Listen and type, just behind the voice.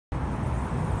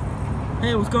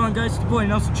Hey, what's going on, guys? It's your boy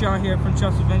Nelson Chow here from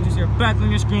Chow's Adventures here, back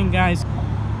on your screen, guys.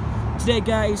 Today,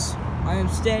 guys, I am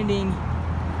standing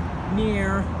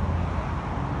near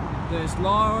this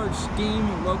large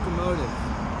steam locomotive.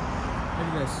 Look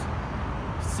at this.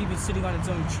 See it sitting on its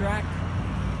own track.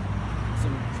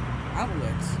 Some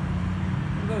outlets.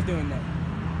 What are those doing there?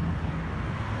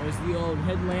 There's the old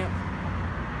headlamp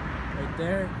right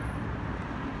there.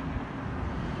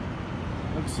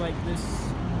 Looks like this.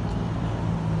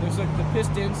 Looks like the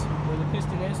pistons, where the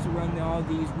piston is to run all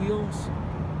these wheels.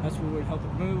 That's what would help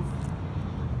it move.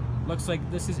 Looks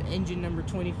like this is engine number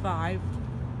 25.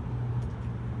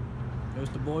 There's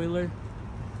the boiler.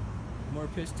 More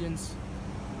pistons.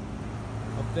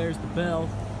 Up there's the bell.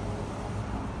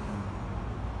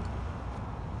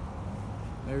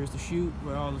 There's the chute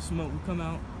where all the smoke will come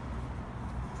out.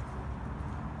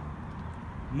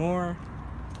 More.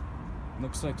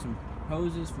 Looks like some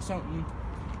hoses for something.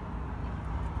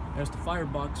 There's the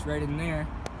firebox right in there.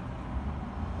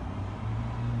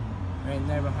 Right in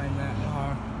there behind that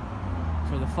car.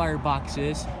 That's where the firebox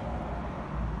is.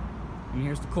 And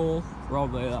here's the coal where all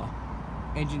the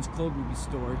engine's coal will be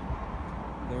stored.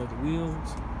 There are the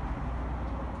wheels.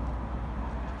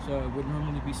 So it would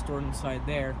normally be stored inside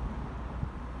there.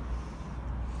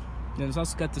 Then it's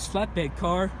also got this flatbed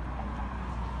car.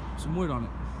 Some wood on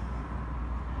it.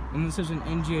 And this is an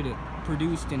engine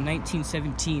produced in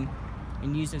 1917.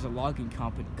 And used as a logging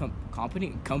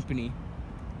company.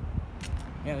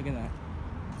 Yeah, look at that.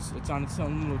 So it's on its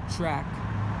own little track.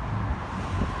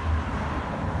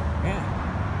 Yeah.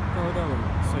 Go over.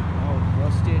 It's like all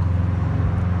rusted.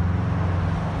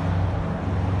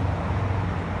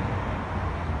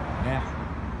 Yeah.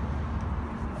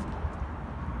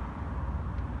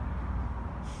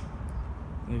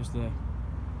 There's the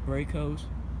brake hose.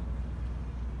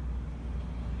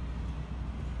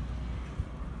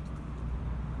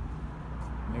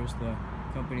 There's the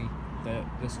company that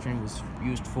this train was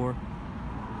used for.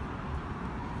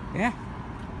 Yeah.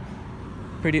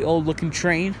 Pretty old looking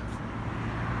train.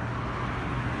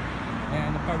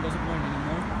 And the part doesn't run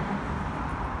anymore.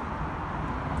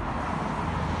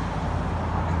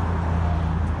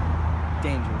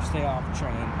 Danger, stay off the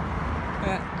train.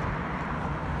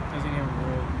 Doesn't even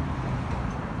roll.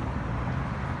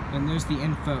 And there's the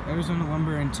info. Arizona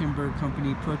Lumber and Timber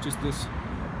Company purchased this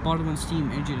bottle and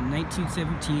steam engine in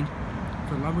 1917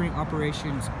 for lumbering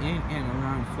operations in and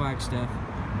around Flagstaff,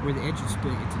 where the engine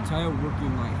spent its entire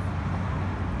working life.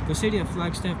 The city of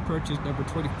Flagstaff purchased number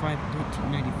 25 in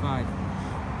 1995.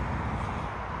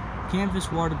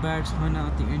 Canvas water bags hung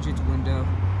out the engine's window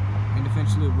and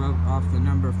eventually rubbed off the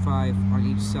number 5 on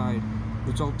each side,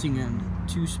 resulting in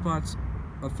 2 spots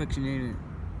affectionate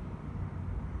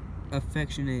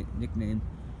nickname.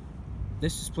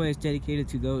 This display is dedicated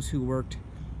to those who worked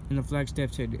in the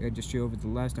Flagstaff industry over the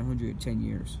last 110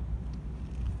 years.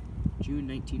 June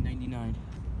 1999.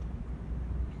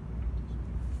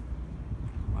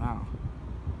 Wow.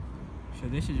 So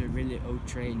this is a really old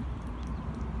train.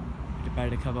 It's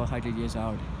about a couple 100 years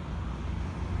old.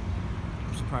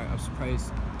 I'm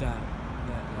surprised that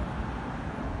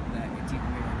it's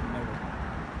even made on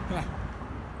the motor.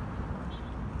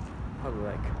 Probably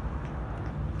like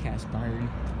cast iron.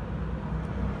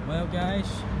 Well, guys,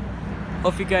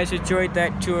 hope you guys enjoyed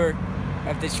that tour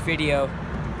of this video.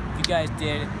 If you guys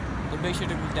did, then make sure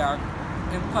to go down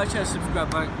and punch that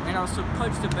subscribe button, and also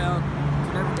punch the bell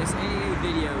to never miss any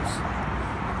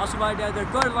videos. Also, while down there,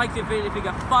 go to like the video. If you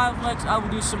got 5 likes, I will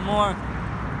do some more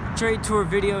trade tour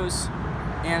videos.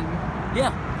 And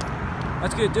yeah,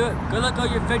 that's gonna do it. Good luck on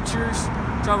your adventures.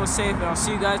 Travel safe, and I'll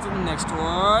see you guys in the next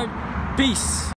one. Peace.